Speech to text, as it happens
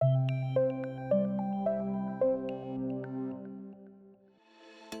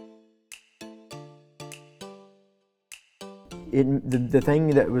the thing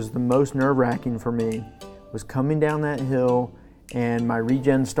that was the most nerve-wracking for me was coming down that hill and my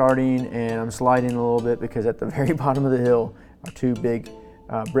regen starting, and I'm sliding a little bit because at the very bottom of the hill are two big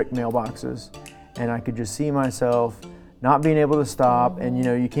brick mailboxes, and I could just see myself not being able to stop, and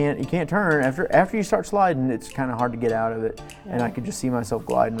you can't turn after you start sliding. It's kind of hard to get out of it, and I could just see myself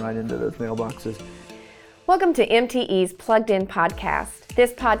gliding right into those mailboxes. Welcome to MTE's Plugged In podcast.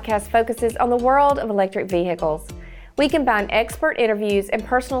 This podcast focuses on the world of electric vehicles. We combine expert interviews and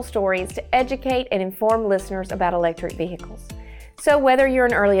personal stories to educate and inform listeners about electric vehicles. So whether you're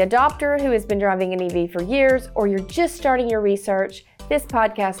an early adopter who has been driving an EV for years, or you're just starting your research, this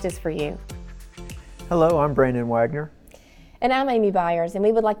podcast is for you. Hello, I'm Brandon Wagner. And I'm Amy Byers, and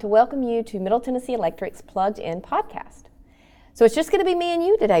we would like to welcome you to Middle Tennessee Electric's Plugged In podcast. So it's just going to be me and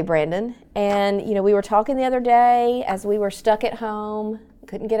you today, Brandon. And, we were talking the other day as we were stuck at home,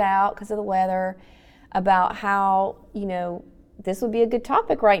 couldn't get out because of the weather, about how, this would be a good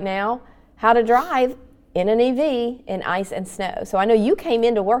topic right now, how to drive in an EV in ice and snow. So I know you came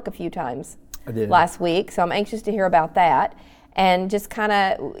into work a few times last week, so I'm anxious to hear about that. And just kind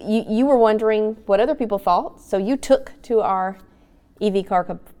of, you were wondering what other people thought, so you took to our EV Car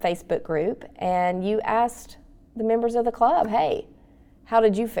Club Facebook group and you asked the members of the club, hey, how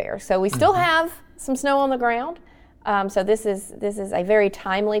did you fare? So we still have some snow on the ground, so this is a very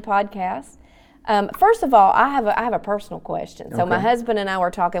timely podcast. First of all, I have a personal question. So my husband and I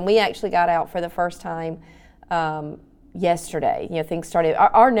were talking. We actually got out for the first time yesterday. Things started.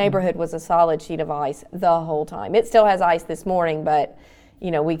 Our neighborhood was a solid sheet of ice the whole time. It still has ice this morning, but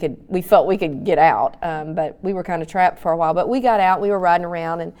we felt we could get out. But we were kind of trapped for a while. But we got out. We were riding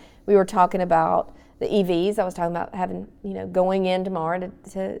around and we were talking about the EVs. I was talking about having going in tomorrow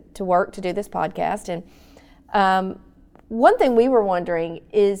to work to do this podcast. And one thing we were wondering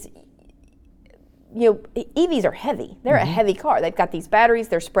is, EVs are heavy. They're a heavy car. They've got these batteries.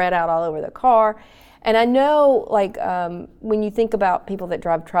 They're spread out all over the car. And I know, when you think about people that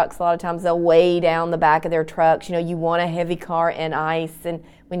drive trucks, a lot of times they'll weigh down the back of their trucks. You want a heavy car and ice, and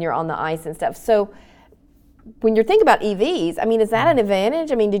when you're on the ice and stuff. So when you're thinking about EVs, is that an advantage?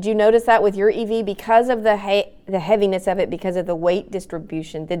 Did you notice that with your EV because of the heaviness of it, because of the weight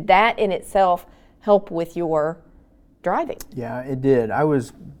distribution? Did that in itself help with your driving? Yeah, it did. I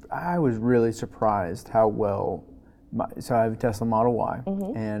was really surprised how well. So I have a Tesla Model Y,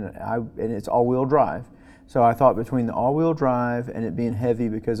 and it's all-wheel drive. So I thought between the all-wheel drive and it being heavy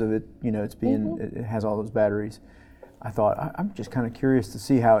because of it, it has all those batteries. I thought I'm just kind of curious to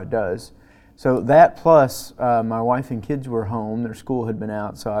see how it does. So that plus my wife and kids were home; their school had been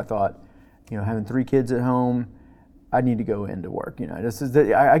out. So I thought, having 3 kids at home, I need to go into work.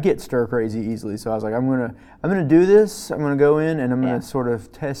 I get stir crazy easily, so I was like, I'm gonna do this. I'm gonna go in and I'm gonna sort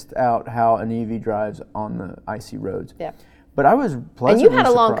of test out how an EV drives on the icy roads. Yeah. But I was pleasantly And you had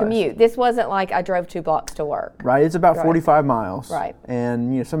a long surprised. commute. This wasn't like I drove 2 blocks to work. Right. It's about 45 miles. Right.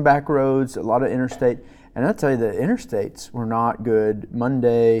 And some back roads, a lot of interstate. And I'll tell you, the interstates were not good.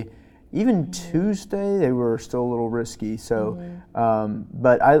 Monday, even Tuesday, they were still a little risky. So,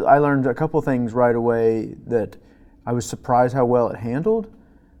 but I learned a couple things right away that I was surprised how well it handled,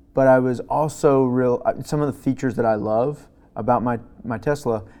 but I was also some of the features that I love about my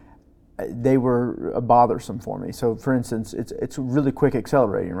Tesla, they were bothersome for me. So for instance, it's really quick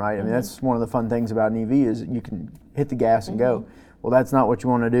accelerating, right? That's one of the fun things about an EV is you can hit the gas and go. Well, that's not what you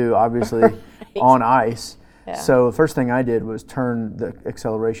want to do, obviously, on ice. Yeah. So the first thing I did was turn the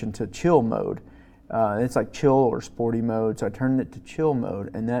acceleration to chill mode. It's like chill or sporty mode, so I turned it to chill mode,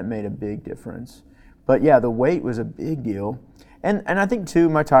 and that made a big difference. But yeah, the weight was a big deal. And I think too,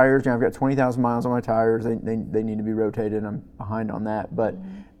 my tires, I've got 20,000 miles on my tires. They need to be rotated, and I'm behind on that. But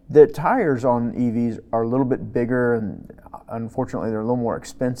the tires on EVs are a little bit bigger, and unfortunately they're a little more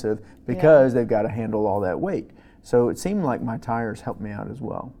expensive because they've got to handle all that weight. So it seemed like my tires helped me out as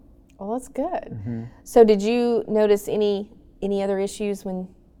well. Well, that's good. So did you notice any other issues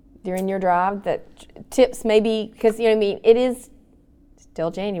during your drive, that tips maybe, because it is still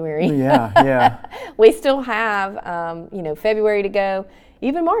January. Yeah. We still have, February to go.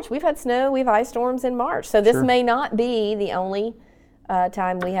 Even March. We've had snow. We've ice storms in March. So this may not be the only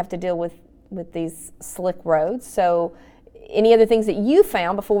time we have to deal with these slick roads. So any other things that you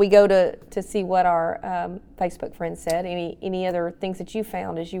found before we go to see what our Facebook friends said? Any other things that you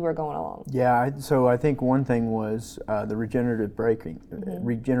found as you were going along? Yeah. So I think one thing was the regenerative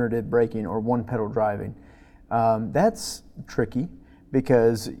braking or one pedal driving. That's tricky.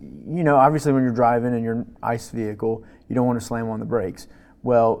 Because, obviously when you're driving in your ICE vehicle, you don't want to slam on the brakes.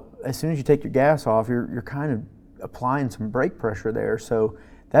 Well, as soon as you take your gas off, you're kind of applying some brake pressure there. So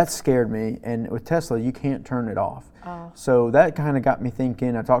that scared me. And with Tesla, you can't turn it off. Oh. So that kind of got me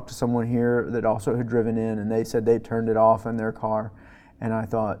thinking. I talked to someone here that also had driven in, and they said they turned it off in their car. And I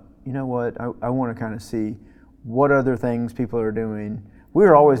thought, you know what, I want to kind of see what other things people are doing. We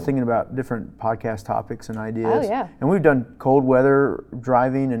were always thinking about different podcast topics and ideas. Oh, yeah. And we've done cold weather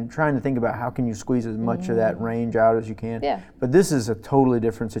driving and trying to think about how can you squeeze as much of that range out as you can. Yeah. But this is a totally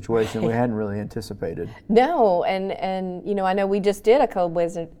different situation we hadn't really anticipated. No, and you know, I know we just did a cold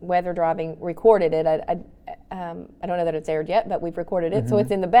weather driving, recorded it. I don't know that it's aired yet, but we've recorded it, so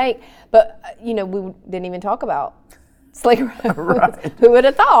it's in the bank. But you know, we didn't even talk about Slick Road. Right. Who would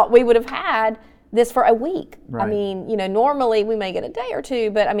have thought we would have had this for a week? Right. I mean, you know, normally we may get a day or two,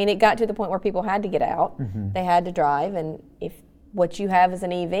 but I mean, it got to the point where people had to get out. They had to drive, and if what you have is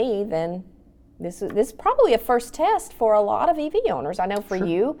an EV, then this is probably a first test for a lot of EV owners. I know for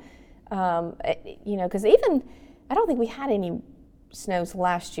you, you know, because even I don't think we had any snows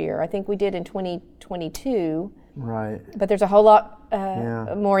last year. I think we did in 2022. Right. But there's a whole lot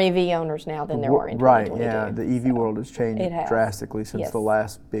more EV owners now than there were in 2022. Right, yeah. The EV world has changed It has. drastically since Yes. the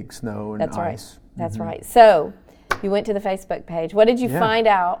last big snow and That's right. ice. That's right. So you went to the Facebook page. What did you find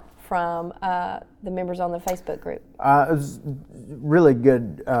out from the members on the Facebook group? It was really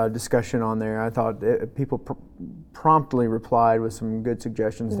good discussion on there. I thought people promptly replied with some good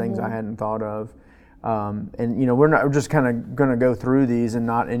suggestions, things I hadn't thought of. And you know, we're just kind of going to go through these in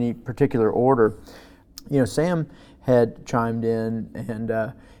not any particular order. You know, Sam had chimed in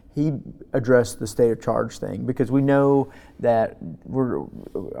and he addressed the state of charge thing, because we know that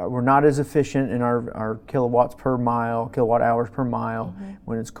we're not as efficient in our kilowatts per mile, kilowatt hours per mile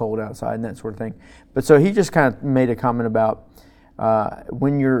when it's cold outside and that sort of thing. But so he just kind of made a comment about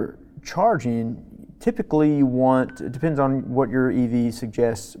when you're charging, typically you want, it depends on what your EV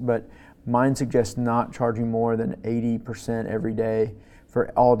suggests, but mine suggests not charging more than 80% every day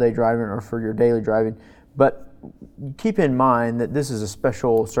for all day driving or for your daily driving. But keep in mind that this is a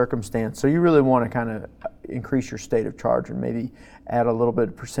special circumstance, so you really want to kind of increase your state of charge and maybe add a little bit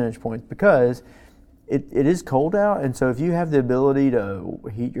of percentage points, because it is cold out, and so if you have the ability to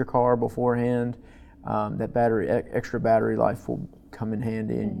heat your car beforehand, that extra battery life will come in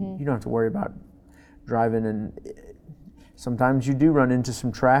handy, and you don't have to worry about driving. And sometimes you do run into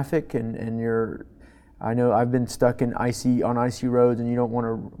some traffic, and I know I've been stuck on icy roads, and you don't want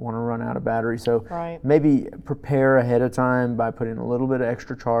to run out of battery. So maybe prepare ahead of time by putting a little bit of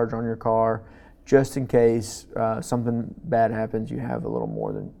extra charge on your car, just in case something bad happens. You have a little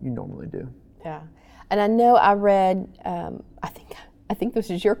more than you normally do. Yeah, and I know I read. I think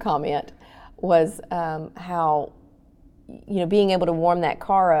this is your comment, was how, you know, being able to warm that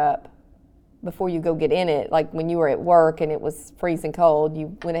car up before you go get in it. Like when you were at work and it was freezing cold,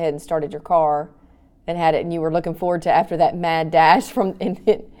 you went ahead and started your car and had it, and you were looking forward to, after that mad dash from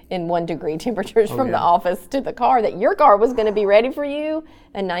in 1 degree temperatures from the office to the car, that your car was going to be ready for you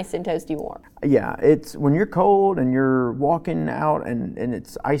and nice and toasty warm. Yeah, it's when you're cold and you're walking out and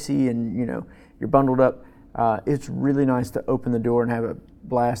it's icy and you know you're bundled up, it's really nice to open the door and have a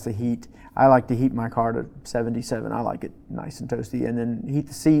blast of heat. I like to heat my car to 77. I like it nice and toasty, and then heat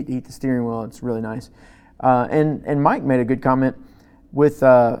the seat, heat the steering wheel. It's really nice. And Mike made a good comment with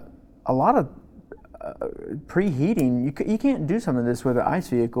a lot of preheating. You can't do some of this with an ICE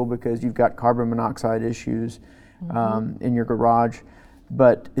vehicle because you've got carbon monoxide issues in your garage.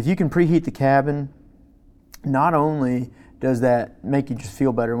 But if you can preheat the cabin, not only does that make you just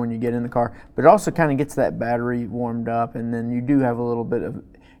feel better when you get in the car, but it also kind of gets that battery warmed up, and then you do have a little bit of,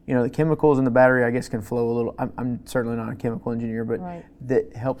 you know, the chemicals in the battery, I guess, can flow a little. I'm certainly not a chemical engineer, but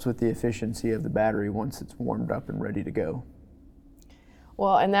that helps with the efficiency of the battery once it's warmed up and ready to go.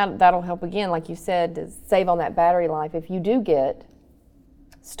 Well, and that'll help, again, like you said, to save on that battery life. If you do get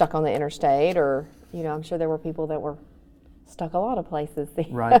stuck on the interstate, or, you know, I'm sure there were people that were stuck a lot of places,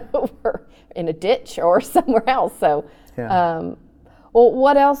 or in a ditch or somewhere else. So, well,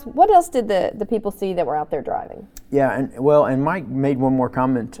 what else did the people see that were out there driving? Yeah, and Mike made one more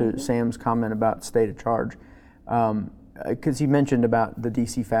comment to Sam's comment about state of charge, because he mentioned about the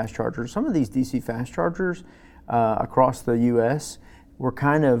DC fast chargers. Some of these DC fast chargers across the U.S. were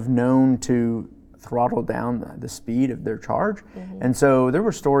kind of known to throttle down the speed of their charge. And so there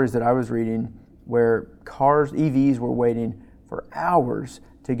were stories that I was reading where EVs were waiting for hours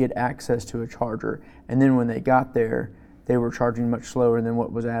to get access to a charger. And then when they got there, they were charging much slower than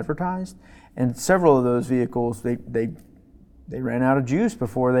what was advertised. And several of those vehicles, they ran out of juice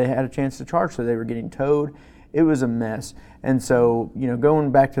before they had a chance to charge, so they were getting towed. It was a mess. And so, you know,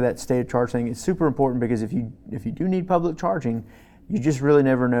 going back to that state of charge thing is super important, because if you do need public charging, you just really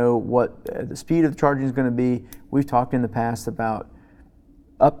never know what the speed of the charging is going to be. We've talked in the past about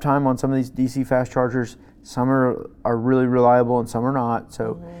uptime on some of these DC fast chargers. Some are really reliable and some are not.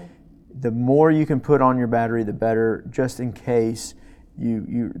 So the more you can put on your battery, the better, just in case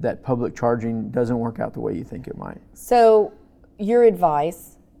you that public charging doesn't work out the way you think it might. So your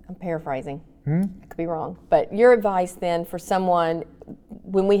advice, I'm paraphrasing, I could be wrong, but your advice then for someone,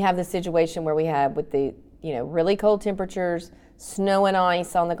 when we have the situation where we have with the really cold temperatures, snow and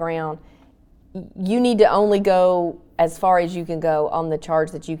ice on the ground, you need to only go as far as you can go on the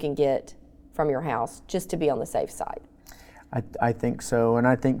charge that you can get from your house, just to be on the safe side. I think so, and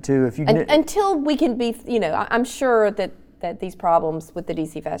I think too, if you until we can be, I'm sure that these problems with the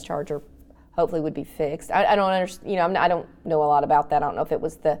DC fast charger hopefully would be fixed. I don't understand, I don't know a lot about that. I don't know if it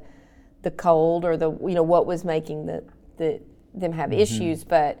was the cold or the what was making them have issues,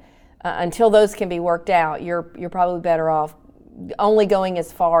 but until those can be worked out, you're probably better off only going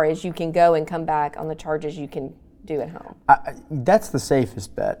as far as you can go and come back on the charges you can do at home. That's the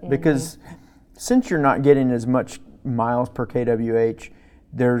safest bet, because since you're not getting as much miles per kWh,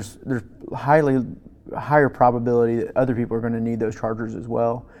 there's higher probability that other people are going to need those chargers as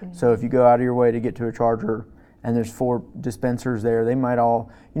well. So if you go out of your way to get to a charger and there's 4 dispensers there, they might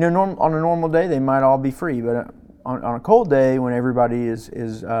all, on a normal day they might all be free, but on a cold day when everybody is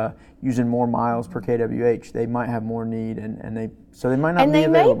using more miles per kWh, they might have more need, and they might not be available. And they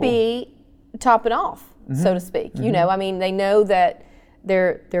may be topping off, so to speak. They know that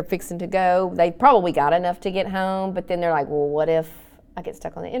they're fixing to go. They probably got enough to get home, but then they're like, well, what if I get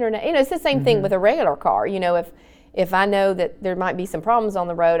stuck on the internet? It's the same thing with a regular car. If I know that there might be some problems on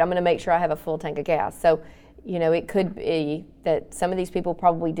the road, I'm going to make sure I have a full tank of gas. So, it could be that some of these people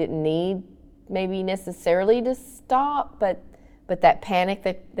probably didn't need maybe necessarily to stop, but that panic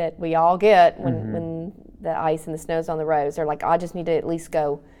that we all get when the ice and the snow's on the roads, they're like, I just need to at least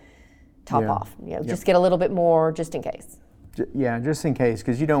go top off, just get a little bit more just in case. Yeah, just in case,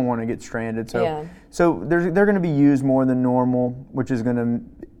 because you don't want to get stranded. So they're going to be used more than normal, which is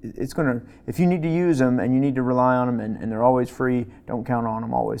if you need to use them and you need to rely on them and they're always free, don't count on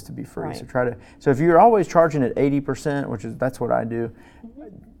them always to be free. Right. So if you're always charging at 80%, that's what I do,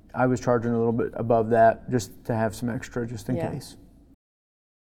 I was charging a little bit above that just to have some extra just in case.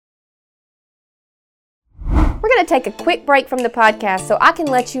 We're going to take a quick break from the podcast so I can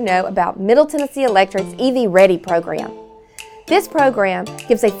let you know about Middle Tennessee Electric's EV Ready program. This program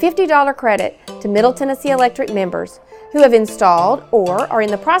gives a $50 credit to Middle Tennessee Electric members who have installed or are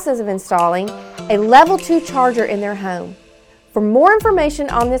in the process of installing a Level 2 charger in their home. For more information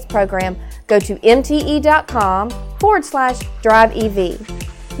on this program, go to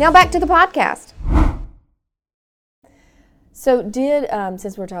mte.com/driveev. Now back to the podcast. So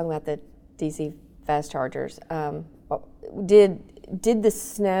since we're talking about the DC fast chargers, did the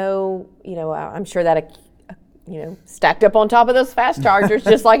snow, I'm sure that stacked up on top of those fast chargers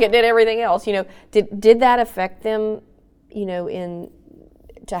just like it did everything else, did that affect them,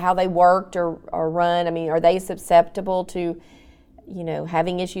 to how they worked or run? Are they susceptible to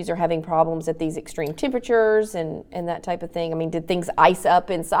having issues or having problems at these extreme temperatures and that type of thing? Did things ice up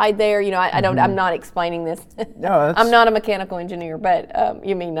inside there? I'm not explaining this. No, I'm not a mechanical engineer, but I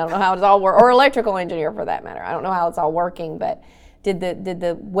don't know how it's all working, or electrical engineer for that matter. I don't know how it's all working, but did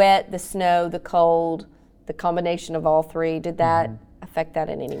the wet, the snow, the cold, the combination of all three, did that affect that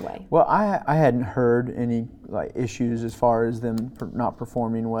in any way? Well, I hadn't heard any issues as far as them not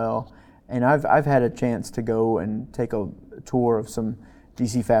performing well, and I've had a chance to go and take a tour of some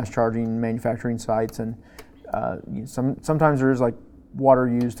DC fast charging manufacturing sites, and sometimes there's water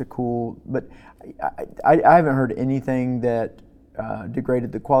used to cool, but I haven't heard anything that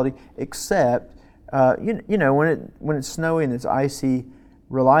degraded the quality, except when it's snowy and it's icy,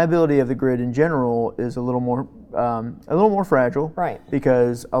 reliability of the grid in general is a little more fragile, right?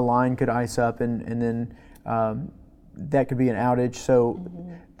 Because a line could ice up and then that could be an outage. So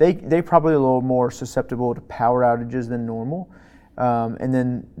they probably a little more susceptible to power outages than normal. And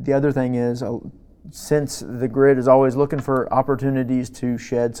then the other thing is, since the grid is always looking for opportunities to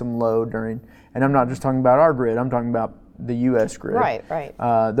shed some load and I'm not just talking about our grid, I'm talking about the U.S. grid. Right.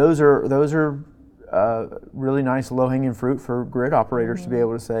 Those are really nice low-hanging fruit for grid operators to be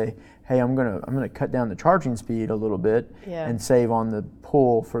able to say, hey, I'm gonna cut down the charging speed a little bit and save on the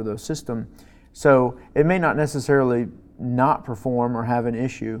pull for the system. So it may not necessarily not perform or have an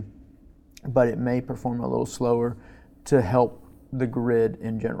issue, but it may perform a little slower to help the grid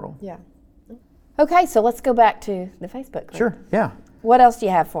in general. Yeah. Okay, so let's go back to the Facebook group. Sure, yeah. What else do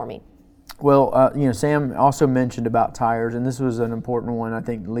you have for me? Well, Sam also mentioned about tires, and this was an important one. I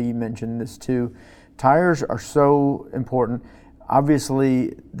think Lee mentioned this too. Tires are so important.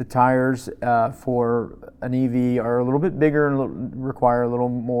 Obviously, the tires for an EV are a little bit bigger and require a little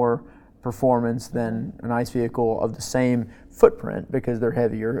more performance than an ICE vehicle of the same footprint because they're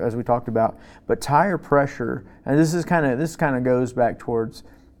heavier, as we talked about. But tire pressure, and this kind of goes back towards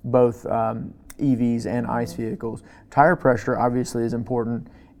both EVs and ICE vehicles. Tire pressure obviously is important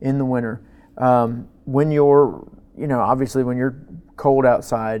in the winter. When you're, obviously when you're cold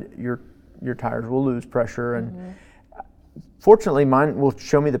outside, your tires will lose pressure, and fortunately, mine will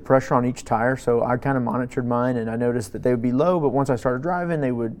show me the pressure on each tire, so I kind of monitored mine, and I noticed that they would be low, but once I started driving,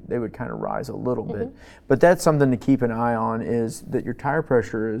 they would kind of rise a little bit. But that's something to keep an eye on, is that your tire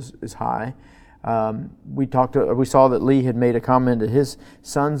pressure is high. We saw that Lee had made a comment that his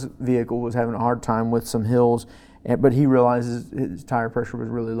son's vehicle was having a hard time with some hills, but he realizes his tire pressure was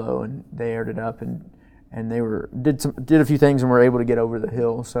really low, and they aired it up, and they did a few things and were able to get over the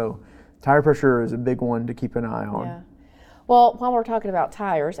hill. So tire pressure is a big one to keep an eye on. Yeah. Well, while we're talking about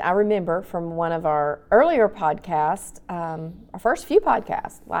tires, I remember from one of our earlier podcasts, our first few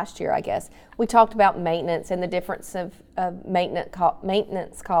podcasts last year, I guess, we talked about maintenance and the difference of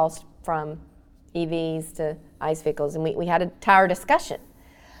maintenance cost from EVs to ICE vehicles, and we had a tire discussion.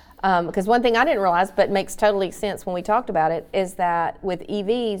 Because one thing I didn't realize, but makes totally sense when we talked about it, is that with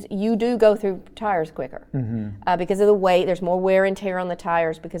EVs, you do go through tires quicker because of the weight. There's more wear and tear on the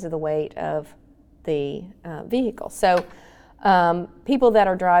tires because of the weight of the vehicle. So people that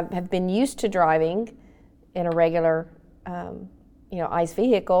have been used to driving in a regular, ICE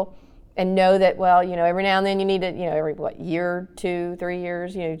vehicle, and know that, every now and then you need to, every year, 2, 3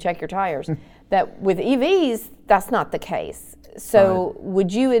 years, check your tires. That with EVs, that's not the case. So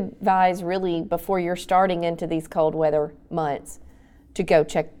would you advise really before you're starting into these cold weather months to go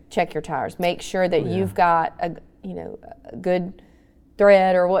check your tires? Make sure that you've got a good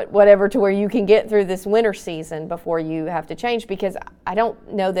thread or whatever to where you can get through this winter season before you have to change, because I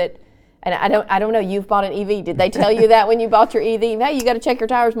don't know that, and I don't know, you've bought an EV. Did they tell you that when you bought your EV? Hey, you got to check your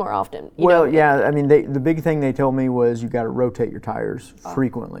tires more often. Yeah, I mean, the big thing they told me was you got to rotate your tires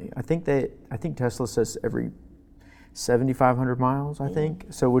frequently. I think Tesla says every 7,500 miles, I think,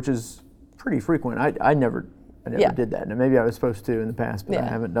 so which is pretty frequent. I never did that. Now, maybe I was supposed to in the past, but I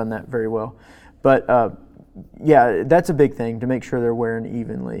haven't done that very well. But that's a big thing, to make sure they're wearing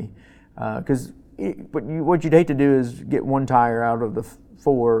evenly. Because what you'd hate to do is get one tire out of the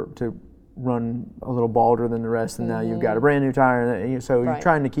 4 to run a little balder than the rest, and now you've got a brand new tire. So you're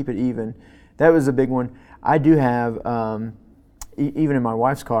trying to keep it even. That was a big one. I do have, even in my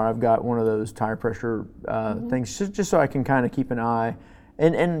wife's car, I've got one of those tire pressure things, just so I can kind of keep an eye.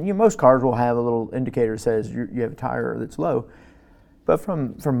 And most cars will have a little indicator that says you have a tire that's low. But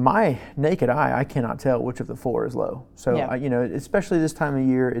from my naked eye, I cannot tell which of the 4 is low. So, especially this time of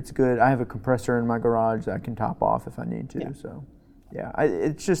year, it's good. I have a compressor in my garage that I can top off if I need to. Yeah. So,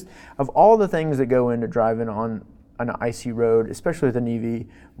 it's just, of all the things that go into driving on an icy road, especially with an EV,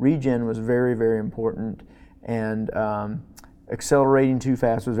 regen was very, very important. And accelerating too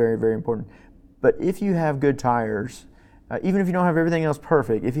fast was very, very important. But if you have good tires, even if you don't have everything else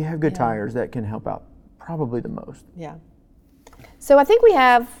perfect, if you have good tires, that can help out probably the most. Yeah. So I think we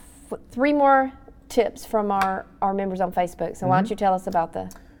have 3 more tips from our members on Facebook. So why don't you tell us about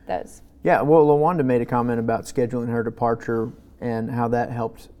those? Yeah, well, LaWanda made a comment about scheduling her departure and how that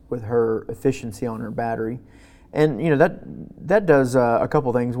helped with her efficiency on her battery. And that does a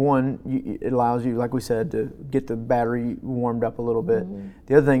couple things. One, it allows you, like we said, to get the battery warmed up a little bit.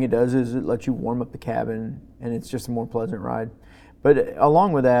 The other thing it does is it lets you warm up the cabin, and it's just a more pleasant ride. But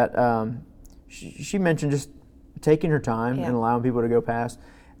along with that, she mentioned just taking her time and allowing people to go past.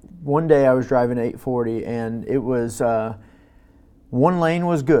 One day I was driving 840, and it was one lane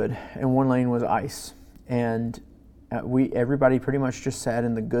was good and one lane was ice, and everybody pretty much just sat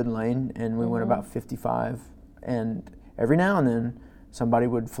in the good lane, and we went about 55. And every now and then somebody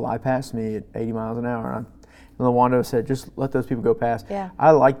would fly past me at 80 miles an hour. And LaWanda said, just let those people go past. Yeah.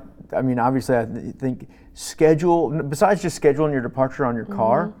 Obviously I think besides just scheduling your departure on your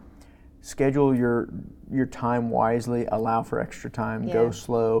car, schedule your time wisely, allow for extra time, go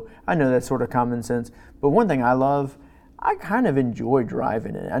slow. I know that's sort of common sense, but one thing I love, I kind of enjoy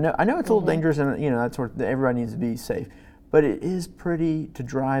driving it. I know it's a little dangerous, and that sort of, everybody needs to be safe. But it is pretty to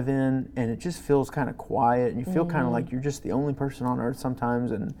drive in, and it just feels kind of quiet, and you feel kind of like you're just the only person on earth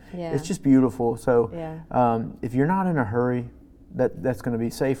sometimes, and it's just beautiful. So if you're not in a hurry, that's going to be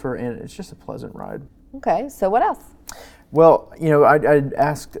safer, and it's just a pleasant ride. Okay, so what else? Well, I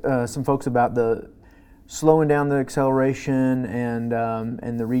asked some folks about the slowing down the acceleration and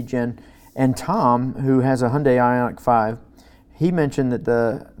the regen, and Tom, who has a Hyundai Ioniq 5, he mentioned that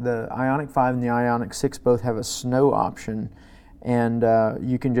the Ioniq 5 and the Ioniq 6 both have a snow option, and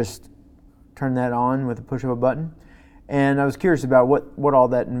you can just turn that on with a push of a button. And I was curious about what all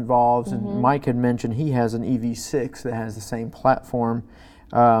that involves. And Mike had mentioned he has an EV6 that has the same platform.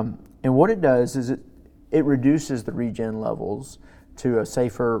 And what it does is it reduces the regen levels to a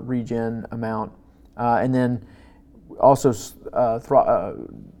safer regen amount, and then also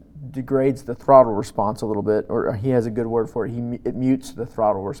degrades the throttle response a little bit, or he has a good word for it. It mutes the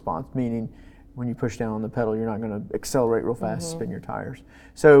throttle response, meaning when you push down on the pedal, you're not going to accelerate real fast, spin your tires.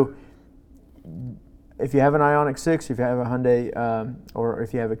 So if you have an Ioniq 6, if you have a Hyundai, or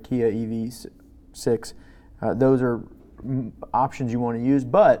if you have a Kia EV6, those are options you want to use.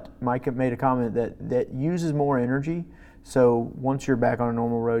 But Mike made a comment that uses more energy. So once you're back on a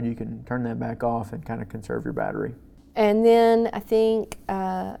normal road, you can turn that back off and kind of conserve your battery. And then I think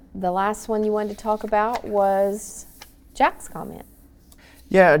the last one you wanted to talk about was Jack's comment.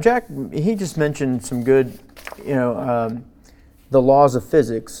 Yeah, Jack, he just mentioned some good, the laws of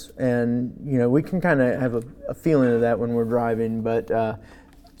physics, and we can kind of have a feeling of that when we're driving, but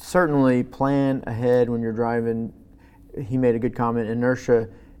certainly plan ahead when you're driving. He made a good comment. Inertia,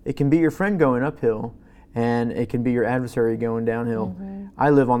 it can be your friend going uphill, and it can be your adversary going downhill. I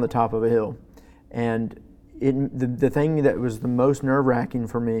live on the top of a hill, and the thing that was the most nerve-wracking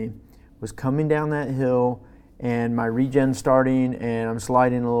for me was coming down that hill and my regen starting, and I'm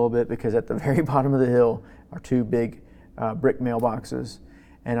sliding a little bit because at the very bottom of the hill are two big brick mailboxes,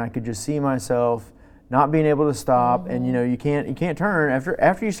 and I could just see myself not being able to stop, and you can't turn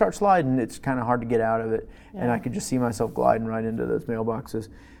after you start sliding. It's kind of hard to get out of it, and I could just see myself gliding right into those mailboxes.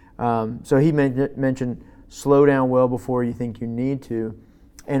 So he mentioned slow down well before you think you need to.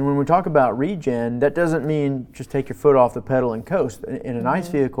 And when we talk about regen, that doesn't mean just take your foot off the pedal and coast. In an ICE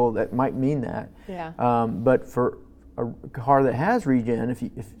vehicle, that might mean that. Yeah. But for a car that has regen,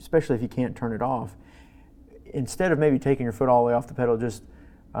 especially if you can't turn it off, instead of maybe taking your foot all the way off the pedal, just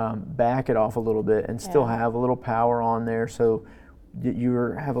back it off a little bit and still have a little power on there, so you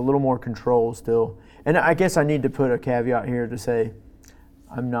have a little more control still. And I guess I need to put a caveat here to say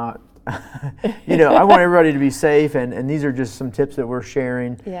I'm not I want everybody to be safe, and these are just some tips that we're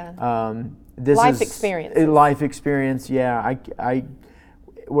sharing. This life is experience. A life experience, yeah. I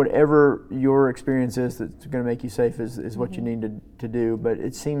whatever your experience is that's going to make you safe is what you need to do. But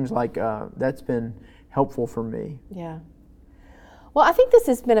it seems like that's been helpful for me. Yeah. Well, I think this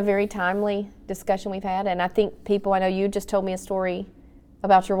has been a very timely discussion we've had, and I think I know you just told me a story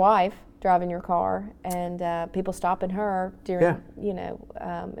about your wife driving your car, and people stopping her during,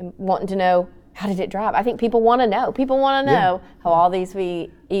 and wanting to know, how did it drive? I think people want to know. People want to know how all these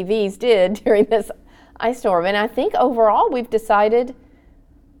EVs did during this ice storm. And I think overall we've decided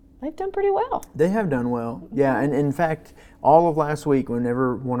they've done pretty well. They have done well, yeah. And in fact, all of last week,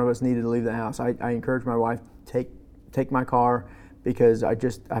 whenever one of us needed to leave the house, I encouraged my wife, take my car, because I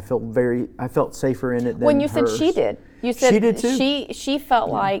felt safer in it than when you hers. said she did. You said she did too. She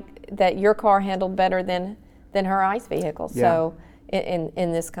felt like that your car handled better than her ICE vehicle. So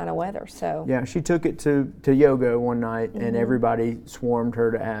in this kind of weather. So yeah, she took it to yoga one night, and everybody swarmed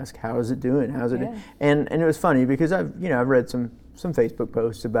her to ask, how is it doing? How's it doing? And it was funny because I've read some Facebook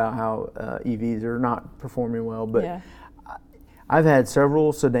posts about how EVs are not performing well, but I've had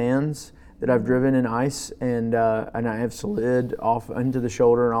several sedans that I've driven in ice, and I have slid off into the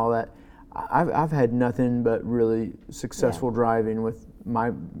shoulder and all that. I've had nothing but really successful driving with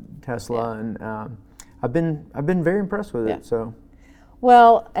my Tesla, and I've been very impressed with it. So,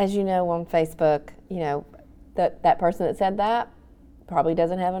 well, as you know, on Facebook, that person that said that probably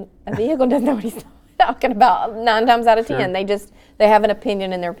doesn't have a vehicle, doesn't know what he's talking about 9 times out of 10. They have an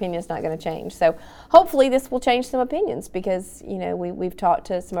opinion, and their opinion's not going to change. So hopefully this will change some opinions, because we've talked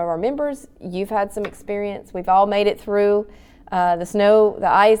to some of our members. You've had some experience. We've all made it through. The snow, the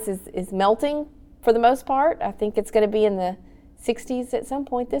ice is melting for the most part. I think it's going to be in the 60s at some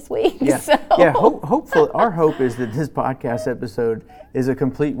point this week. Yeah, so. Hopefully, our hope is that this podcast episode is a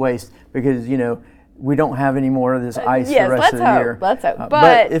complete waste, because we don't have any more of this ice the rest of the year. Let's hope.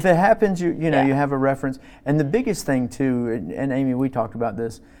 But if it happens, you have a reference. And the biggest thing too, and Amy, we talked about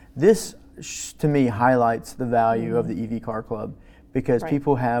this. This to me highlights the value of the EV Car Club, because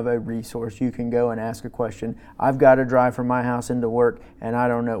people have a resource. You can go and ask a question. I've got to drive from my house into work, and I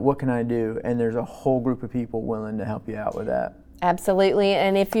don't know, what can I do? And there's a whole group of people willing to help you out with that. Absolutely.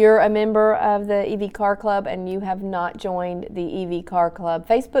 And if you're a member of the EV Car Club and you have not joined the EV Car Club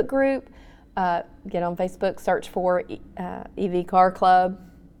Facebook group, get on Facebook, search for EV Car Club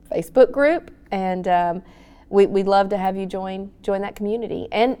Facebook group, and we'd love to have you join that community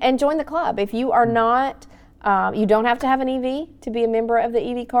and join the club. If you are not, you don't have to have an EV to be a member of the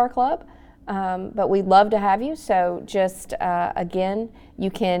EV Car Club, but we'd love to have you. So just, again, you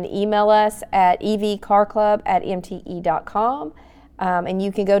can email us at evcarclub@mte.com, and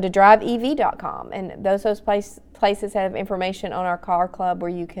you can go to driveev.com. And those places have information on our car club where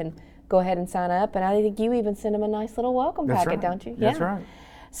you can go ahead and sign up. And I think you even send them a nice little welcome packet, don't you? That's right.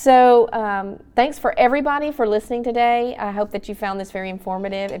 So thanks for everybody for listening today. I hope that you found this very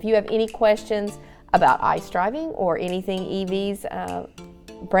informative. If you have any questions about ICE driving or anything EVs,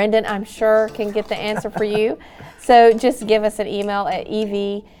 Brandon, I'm sure, can get the answer for you. So just give us an email at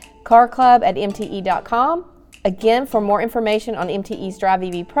evcarclub@mte.com. Again, for more information on MTE's Drive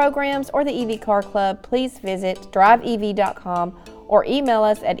EV programs or the EV Car Club, please visit driveev.com or email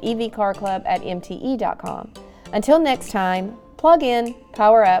us at evcarclub@mte.com. Until next time, plug in,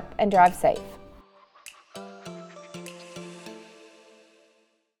 power up, and drive safe.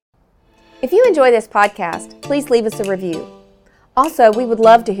 If you enjoy this podcast, please leave us a review. Also, we would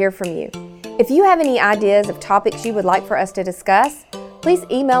love to hear from you. If you have any ideas of topics you would like for us to discuss, please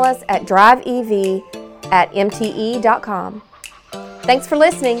email us at driveev@mte.com. Thanks for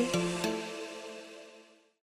listening.